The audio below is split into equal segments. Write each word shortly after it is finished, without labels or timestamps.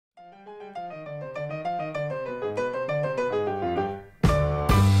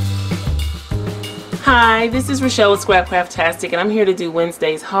Hi, this is Rachelle with Scrapcraftastic, and I'm here to do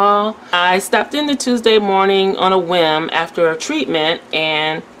Wednesday's haul. I stopped in the Tuesday morning on a whim after a treatment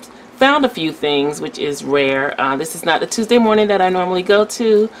and found a few things, which is rare. This is not the Tuesday morning that I normally go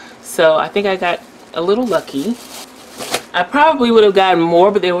to, so I think I got a little lucky. I probably would have gotten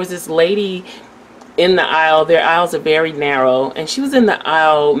more, but there was this lady in the aisle. Their aisles are very narrow, and she was in the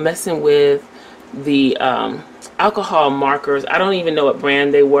aisle messing with the alcohol markers. I don't even know what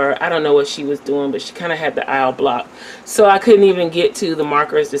brand they were. I don't know what she was doing, but she kind of had the aisle blocked. So I couldn't even get to the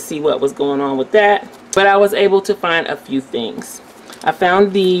markers to see what was going on with that. But I was able to find a few things. I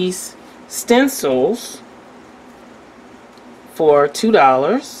found these stencils for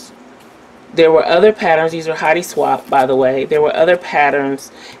 $2. There were other patterns. These are Hottie Swap, by the way. There were other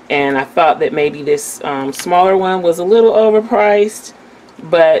patterns, and I thought that maybe this smaller one was a little overpriced,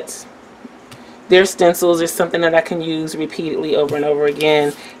 but their stencils is something that I can use repeatedly over and over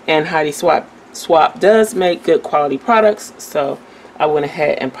again, and Hottie Swap does make good quality products, so I went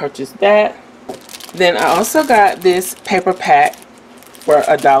ahead and purchased that. Then I also got this paper pack for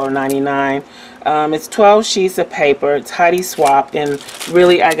 $1.99. It's 12 sheets of paper. It's Hottie Swap, and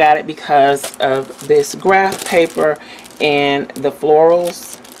really I got it because of this graph paper and the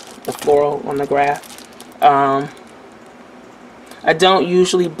florals, the floral on the graph. I don't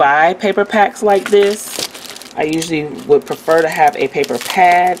usually buy paper packs like this. I usually would prefer to have a paper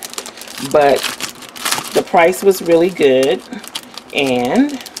pad, but the price was really good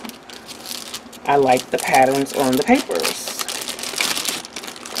and I like the patterns on the papers.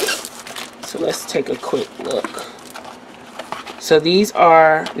 So let's take a quick look. So these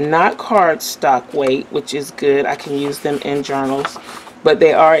are not cardstock weight, which is good. I can use them in journals, but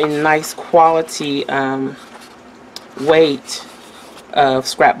they are a nice quality weight of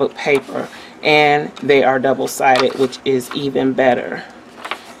scrapbook paper, and they are double-sided, which is even better.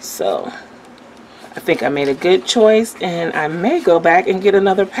 So I think I made a good choice, and I may go back and get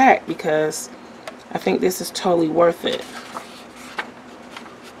another pack because I think this is totally worth it.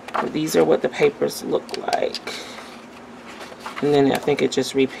 But these are what the papers look like, and then I think it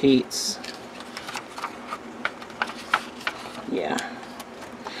just repeats. Yeah,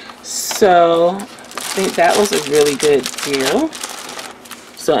 so I think that was a really good deal.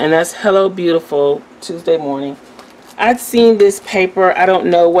 So, and that's Hello Beautiful Tuesday morning. I'd seen this paper. I don't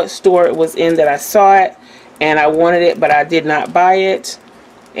know what store it was in that I saw it, and I wanted it, but I did not buy it.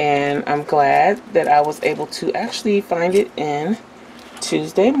 And I'm glad that I was able to actually find it in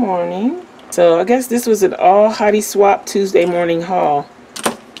Tuesday morning. So I guess this was an all Hottie Swap Tuesday morning haul.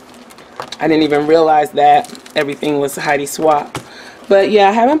 I didn't even realize that everything was Hottie Swap. But yeah,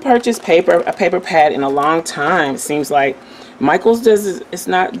 I haven't purchased a paper pad in a long time. It seems like Michael's is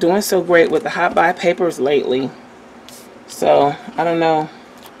not doing so great with the hot buy papers lately. So I don't know.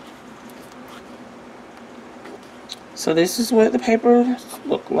 So this is what the papers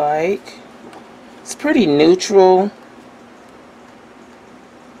look like. It's pretty neutral.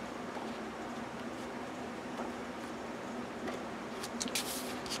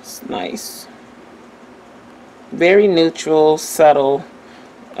 It's nice. Very neutral, subtle.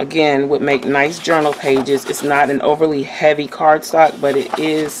 Again, would make nice journal pages. It's not an overly heavy cardstock, but it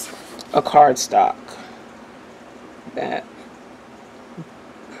is a cardstock. That.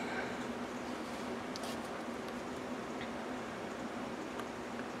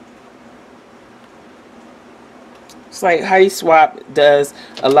 It's like Hottie Swap does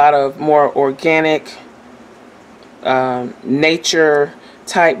a lot of more organic, nature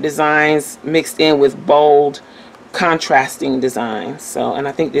type designs mixed in with bold, contrasting designs. So, and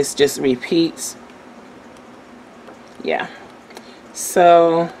I think this just repeats. Yeah,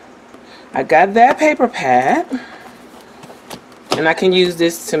 so I got that paper pad, and I can use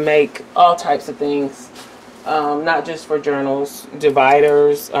this to make all types of things, not just for journals,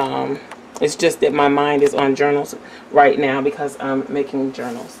 dividers. It's just that my mind is on journals right now because I'm making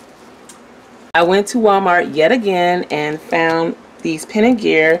journals. I went to Walmart yet again and found these Pen &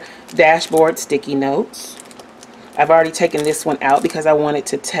 Gear dashboard sticky notes. I've already taken this one out because I wanted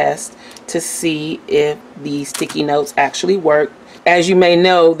to test to see if the sticky notes actually work. As you may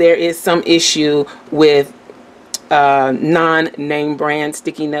know, there is some issue with non-name brand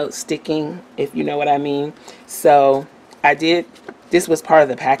sticky notes sticking, if you know what I mean. So I did, this was part of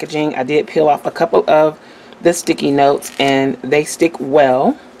the packaging. I did peel off a couple of the sticky notes, and they stick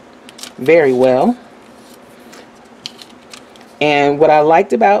well, very well. And what I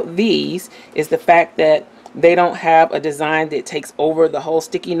liked about these is the fact that they don't have a design that takes over the whole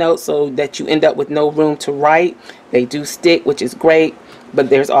sticky note so that you end up with no room to write. They do stick, which is great, but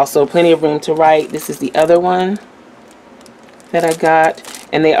there's also plenty of room to write. This is the other one that I got,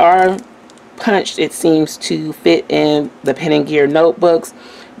 and they are punched, it seems to fit in the pen and gear notebooks,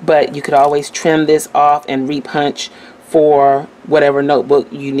 but you could always trim this off and repunch for whatever notebook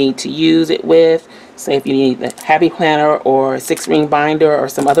you need to use it with. Say if you need a happy planner or a 6-ring binder or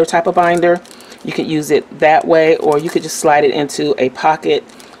some other type of binder, you could use it that way, or you could just slide it into a pocket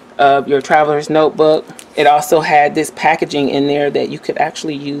of your traveler's notebook. It also had this packaging in there that you could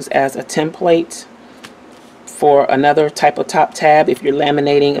actually use as a template for another type of top tab. If you're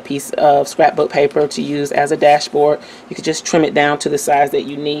laminating a piece of scrapbook paper to use as a dashboard, you could just trim it down to the size that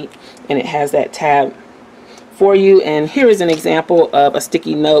you need, and it has that tab for you. And here is an example of a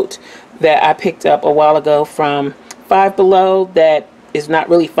sticky note that I picked up a while ago from Five Below that is not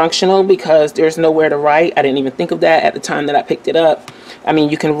really functional because there's nowhere to write. I didn't even think of that at the time that I picked it up. I mean,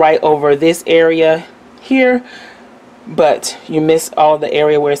 you can write over this area here, but you miss all the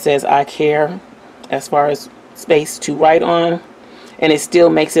area where it says I care as far as space to write on, and it still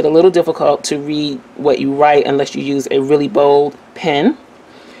makes it a little difficult to read what you write unless you use a really bold pen.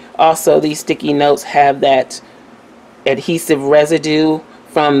 Also, these sticky notes have that adhesive residue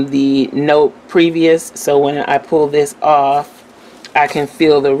from the note previous, so when I pull this off, I can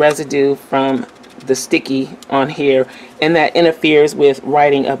feel the residue from the sticky on here, and that interferes with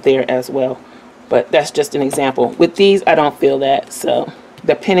writing up there as well. But that's just an example. With these, I don't feel that. So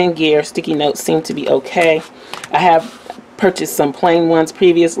the pen and gear sticky notes seem to be okay. I have purchased some plain ones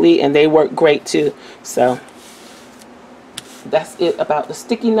previously, and they work great too. So that's it about the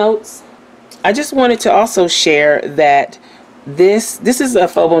sticky notes. I just wanted to also share that this is a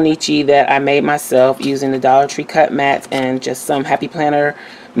Fobonichi that I made myself using the Dollar Tree cut mats and just some Happy Planner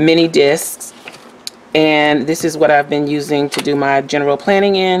mini discs. And this is what I've been using to do my general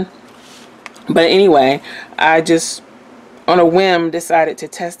planning in. But anyway, I just on a whim decided to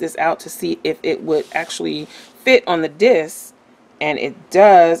test this out to see if it would actually fit on the disc, and it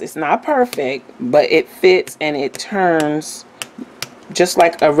does. It's not perfect, but it fits, and it turns just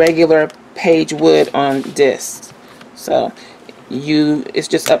like a regular page would on discs. So it's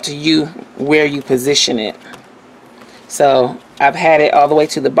just up to you where you position it. So I've had it all the way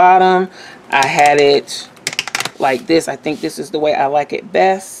to the bottom. I had it like this. I think this is the way I like it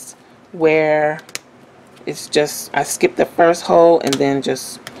best, where it's just I skip the first hole and then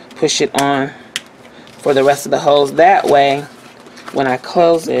just push it on for the rest of the holes. That way when I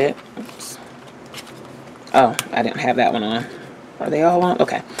close it, oops, oh, I didn't have that one on. Are they all on?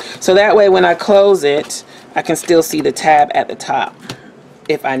 Okay. So that way when I close it, I can still see the tab at the top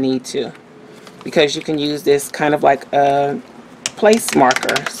if I need to, because you can use this kind of like a place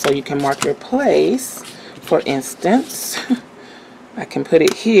marker. So you can mark your place. For instance, I can put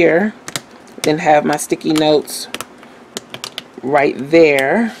it here, then have my sticky notes right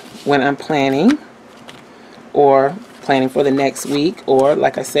there when I'm planning, or planning for the next week, or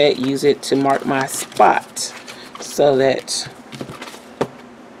like I said, use it to mark my spot so that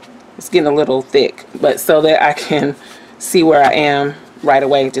it's getting a little thick, but so that I can see where I am right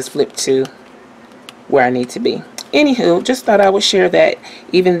away, just flip to where I need to be. Anywho, just thought I would share that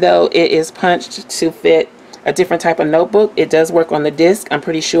even though it is punched to fit a different type of notebook, it does work on the disc. I'm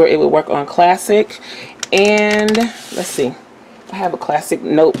pretty sure it would work on Classic. And let's see, I have a Classic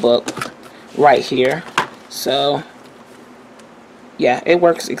notebook right here. So yeah, it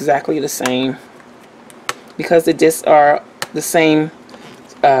works exactly the same because the discs are the same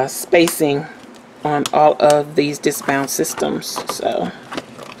spacing on all of these disc-bound systems. So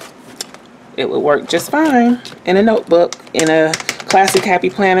it would work just fine in a notebook, in a Classic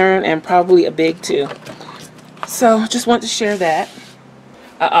Happy Planner, and probably a big too. So just want to share that.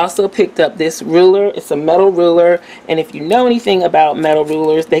 I also picked up this ruler. It's a metal ruler, and if you know anything about metal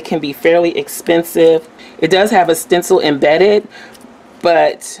rulers, they can be fairly expensive. It does have a stencil embedded,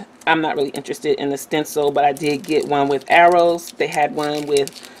 but I'm not really interested in the stencil, but I did get one with arrows. They had one with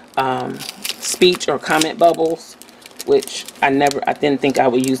speech or comment bubbles, which I didn't think I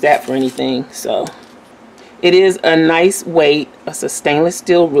would use that for anything. So it is a nice weight. It's a stainless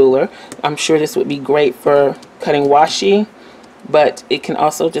steel ruler. I'm sure this would be great for cutting washi, but it can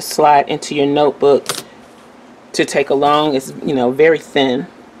also just slide into your notebook to take along. It's, you know, very thin.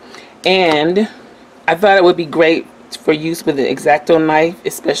 And I thought it would be great for use with an X-Acto knife,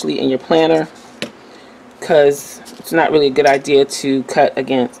 especially in your planner, because it's not really a good idea to cut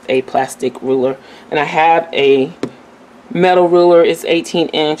against a plastic ruler. And I have a metal ruler. It's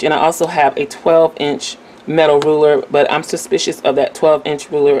 18-inch, and I also have a 12-inch metal ruler, but I'm suspicious of that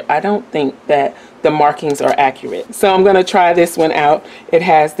 12-inch ruler. I don't think that the markings are accurate. So I'm going to try this one out. It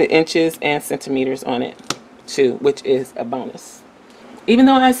has the inches and centimeters on it too, which is a bonus. Even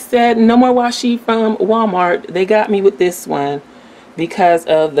though I said no more washi from Walmart, they got me with this one. because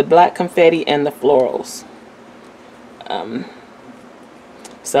of the black confetti and the florals.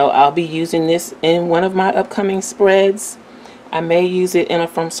 So I'll be using this in one of my upcoming spreads. I may use it in a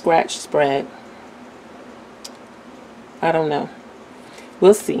from scratch spread. I don't know.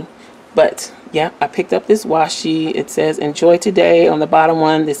 We'll see. But yeah, I picked up this washi. It says enjoy today on the bottom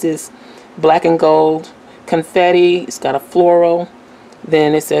one. This is black and gold confetti. It's got a floral.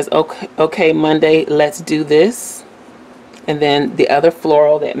 Then it says okay Monday, let's do this. And then the other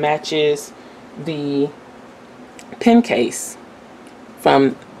floral that matches the pen case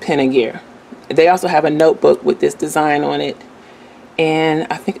from Pen & Gear. They also have a notebook with this design on it. And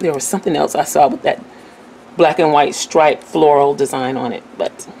I think there was something else I saw with that black and white striped floral design on it.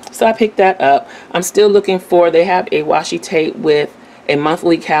 But so I picked that up. I'm still looking for, they have a washi tape with a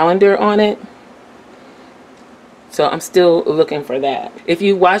monthly calendar on it. So I'm still looking for that. If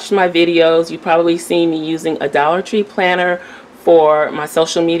you watched my videos, you probably seen me using a Dollar Tree planner for my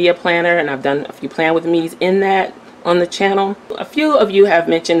social media planner, and I've done a few plan with me's in that on the channel. A few of you have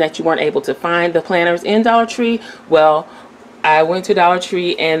mentioned that you weren't able to find the planners in Dollar Tree. Well, I went to Dollar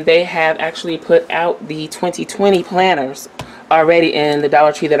Tree and they have actually put out the 2020 planners already in the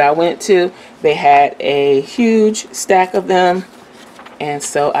Dollar Tree that I went to. They had a huge stack of them, and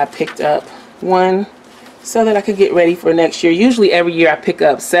so I picked up one so that I could get ready for next year. Usually every year I pick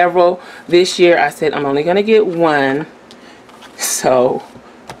up several. This year I said I'm only gonna get one. So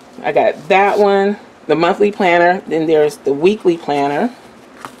I got that one, the monthly planner, then there's the weekly planner.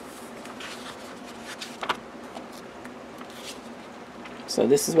 So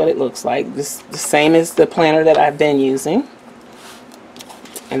this is what it looks like. This the same as the planner that I've been using.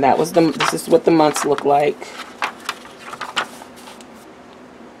 And that was this is what the months look like.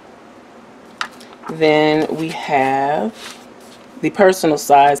 Then we have the personal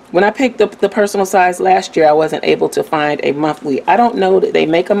size. When I picked up the personal size last year, I wasn't able to find a monthly. I don't know that they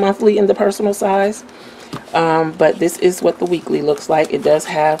make a monthly in the personal size, but this is what the weekly looks like. It does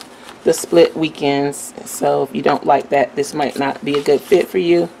have the split weekends, so if you don't like that, this might not be a good fit for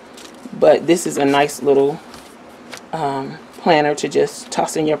you. But this is a nice little planner to just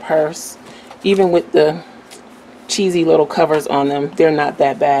toss in your purse. Even with the cheesy little covers on them, they're not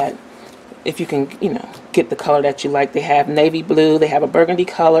that bad. If you can, you know, get the color that you like. They have navy blue, they have a burgundy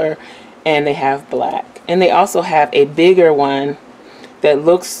color, and they have black. And they also have a bigger one that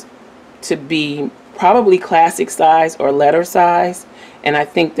looks to be probably classic size or letter size, and I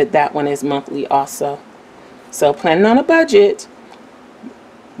think that that one is monthly also. So planning on a budget,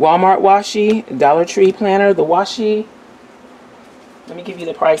 Walmart washi, Dollar Tree planner. The washi, let me give you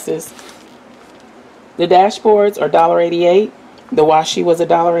the prices. The dashboards are $1.88. The washi was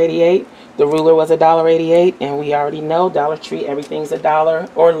 $1.88. The ruler was $1.88, and we already know Dollar Tree, everything's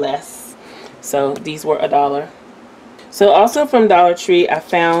 $1 or less. So these were $1. So also from Dollar Tree, I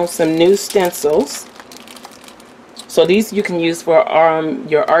found some new stencils. So these you can use for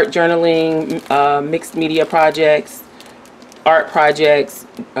your art journaling, mixed media projects, art projects,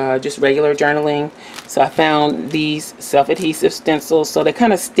 just regular journaling. So I found these self-adhesive stencils. So they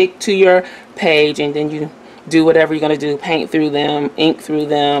kind of stick to your page, and then you do whatever you're going to do, paint through them, ink through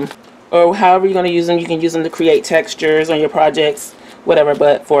them, or however you're going to use them. You can use them to create textures on your projects, whatever.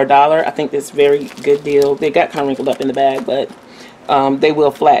 But for $1, I think that's a very good deal. They got kind of wrinkled up in the bag, but they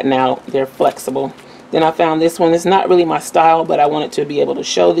will flatten out. They're flexible. Then I found this one. It's not really my style, but I wanted to be able to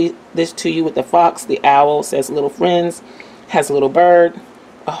show this to you with the fox. The owl says little friends, has a little bird,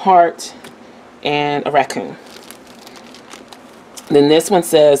 a heart, and a raccoon. Then this one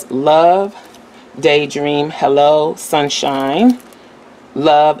says love, daydream, hello, sunshine,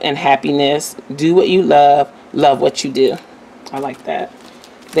 love and happiness, do what you love what you do. I like that.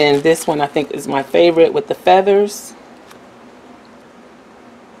 Then this one I think is my favorite with the feathers.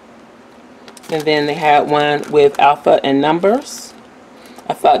 And then they had one with alpha and numbers.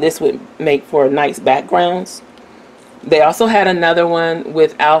 I thought this would make for nice backgrounds. They also had another one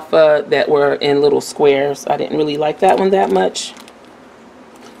with alpha that were in little squares. I didn't really like that one that much.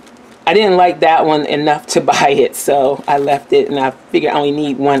 I didn't like that one enough to buy it, so I left it, and I figured I only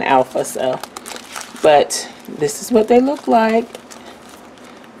need one alpha. So, but this is what they look like,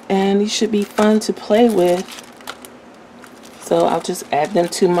 and these should be fun to play with. So I'll just add them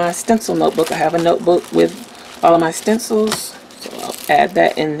to my stencil notebook. I have a notebook with all of my stencils, so I'll add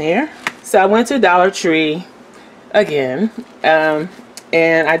that in there. So I went to Dollar Tree again, and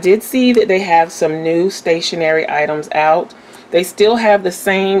I did see that they have some new stationery items out. They still have the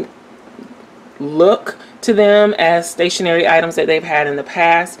same look to them as stationery items that they've had in the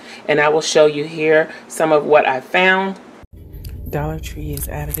past, and I will show you here some of what I found. Dollar Tree is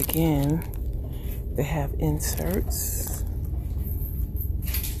at it again. They have inserts.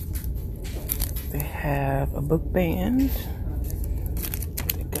 They have a book band.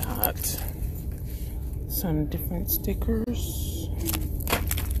 They got some different stickers.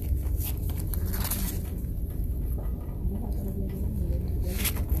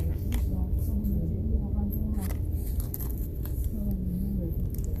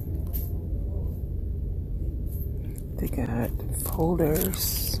 They got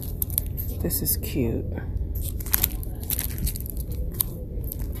folders. This is cute.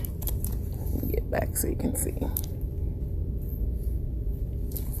 Get back so you can see.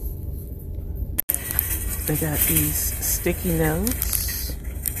 They got these sticky notes.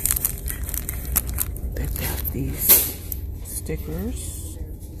 They've got these stickers.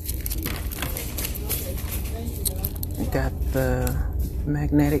 They got the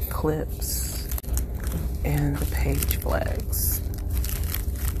magnetic clips and the page flags.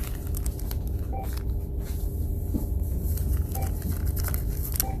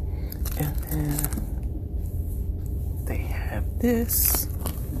 And then they have this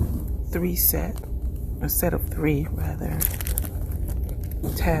a set of three rather,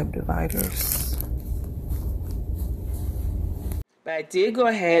 tab dividers. But I did go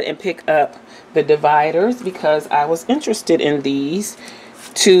ahead and pick up the dividers because I was interested in these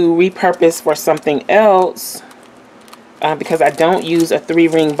to repurpose for something else, because I don't use a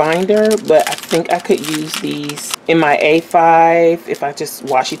 3-ring binder, but I think I could use these in my A5 if I just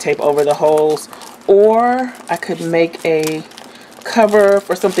washi tape over the holes, or I could make a cover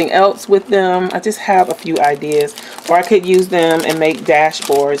for something else with them. I just have a few ideas. Or I could use them and make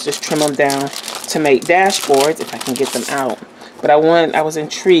dashboards, just trim them down to make dashboards if I can get them out. But I was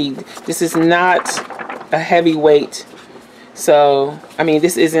intrigued. This is not a heavyweight. So, I mean,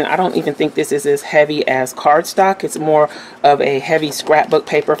 this isn't, I don't even think this is as heavy as cardstock. It's more of a heavy scrapbook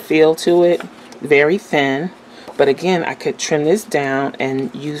paper feel to it. Very thin. But again, I could trim this down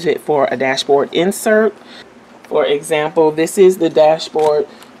and use it for a dashboard insert. For example, this is the dashboard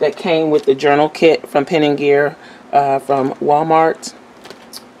that came with the journal kit from Pen & Gear from Walmart.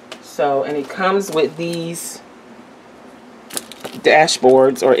 So, and it comes with these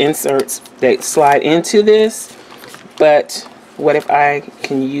dashboards or inserts that slide into this. But what if I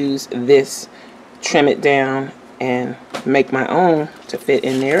can use this, trim it down, and make my own to fit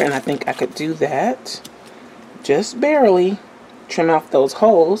in there? And I think I could do that. Just barely trim off those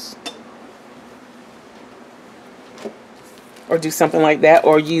holes. Or do something like that.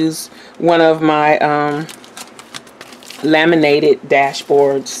 Or use one of my laminated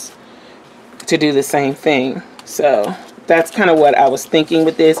dashboards to do the same thing. So that's kind of what I was thinking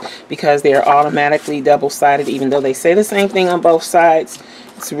with this, because they are automatically double-sided. Even though they say the same thing on both sides,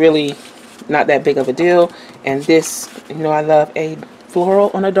 it's really not that big of a deal. And this, you know, I love a floral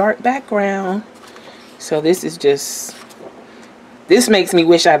on a dark background. So this is just, this makes me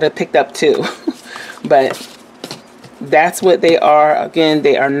wish I'd have picked up two. But that's what they are. Again,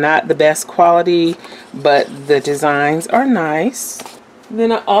 they are not the best quality, but the designs are nice.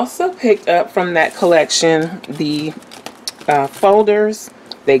 Then I also picked up from that collection the folders.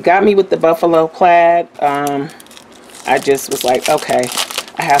 They got me with the buffalo plaid. I just was like, okay,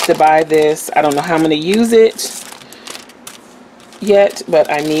 I have to buy this. I don't know how I'm going to use it yet,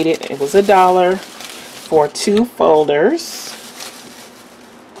 but I need it. It was $1 for 2 folders.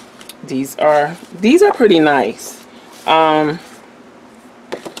 These are pretty nice. I'm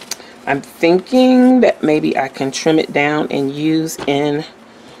thinking that maybe I can trim it down and use in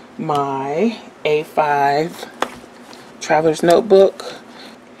my A5 traveler's notebook.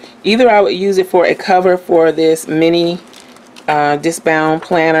 Either I would use it for a cover for this mini discbound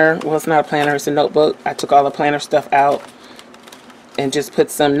planner. Well, it's not a planner, it's a notebook. I took all the planner stuff out and just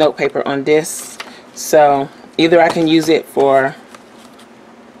put some note paper on this. So either I can use it for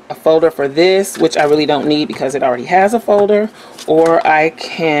a folder for this, which I really don't need because it already has a folder, or I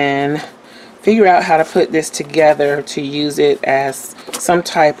can figure out how to put this together to use it as some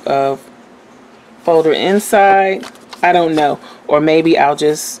type of folder inside. I don't know. Or maybe I'll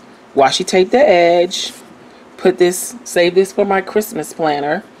just washi tape the edge, put this, save this for my Christmas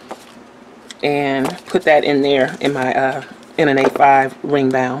planner, and put that in there in my in an A5 ring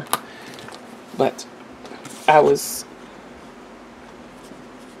bound. But I was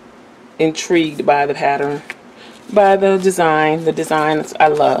intrigued by the pattern, by the design. The designs I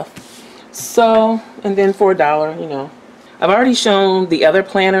love. So, and then for $1, you know, I've already shown the other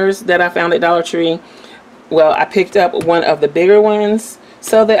planners that I found at Dollar Tree. Well, I picked up one of the bigger ones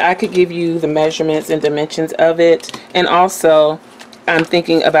so that I could give you the measurements and dimensions of it. And also, I'm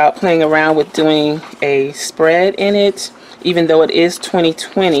thinking about playing around with doing a spread in it, even though it is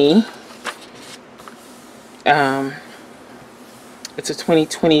 2020. It's a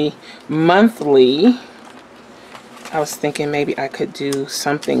 2020 monthly. I was thinking maybe I could do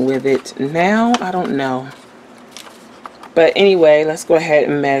something with it now. I don't know. But anyway, let's go ahead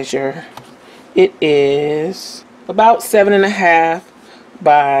and measure. It is about 7.5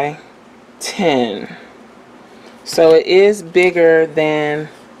 by 10. So it is bigger than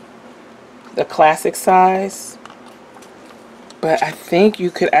the classic size. But I think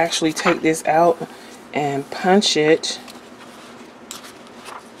you could actually take this out and punch it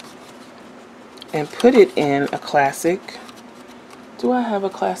and put it in a classic. Do I have a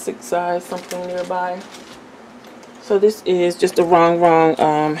classic size something nearby? So this is just the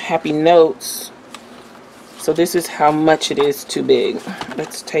wrong Happy Notes. So this is how much it is too big.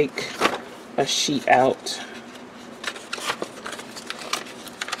 Let's take a sheet out.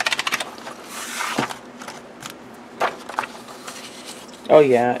 Oh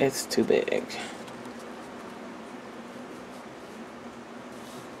yeah, it's too big.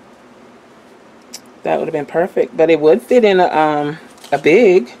 That would have been perfect, but it would fit in a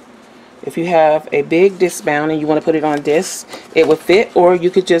big. If you have a big disc bound and you want to put it on disc, it would fit, or you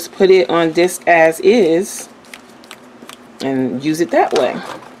could just put it on disc as is and use it that way,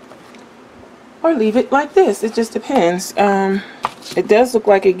 or leave it like this. It just depends. It does look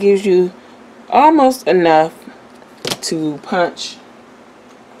like it gives you almost enough to punch.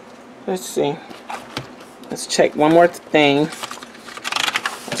 Let's see. Let's check one more thing.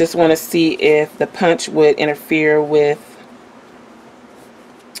 Just want to see if the punch would interfere with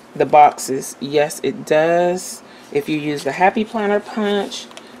the boxes. Yes, it does. If you use the Happy Planner punch,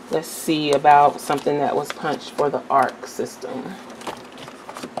 let's see about something that was punched for the ARC system.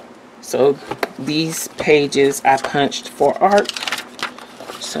 So these pages I punched for ARC.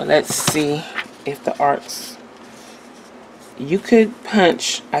 So let's see if the ARCs. You could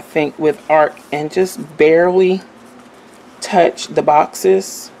punch, I think, with ARC and just barely touch the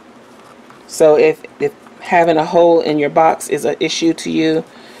boxes. So if having a hole in your box is an issue to you,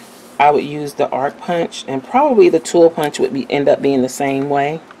 I would use the ARC punch, and probably the tool punch would end up being the same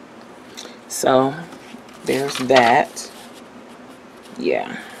way. So there's that.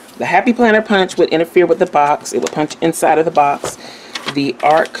 Yeah, the Happy Planner punch would interfere with the box. It would punch inside of the box. The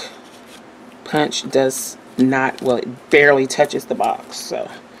ARC punch does not, well, it barely touches the box. So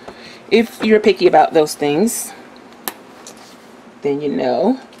if you're picky about those things, then you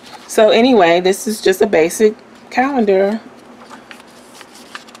know. So anyway, this is just a basic calendar.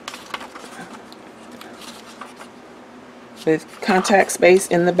 With contact space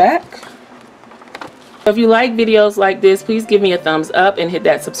in the back. If you like videos like this, please give me a thumbs up and hit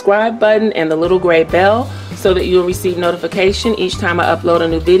that subscribe button and the little gray bell so that you'll receive notification each time I upload a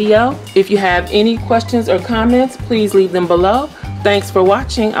new video. If you have any questions or comments, please leave them below. Thanks for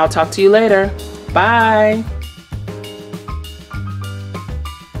watching. I'll talk to you later. Bye.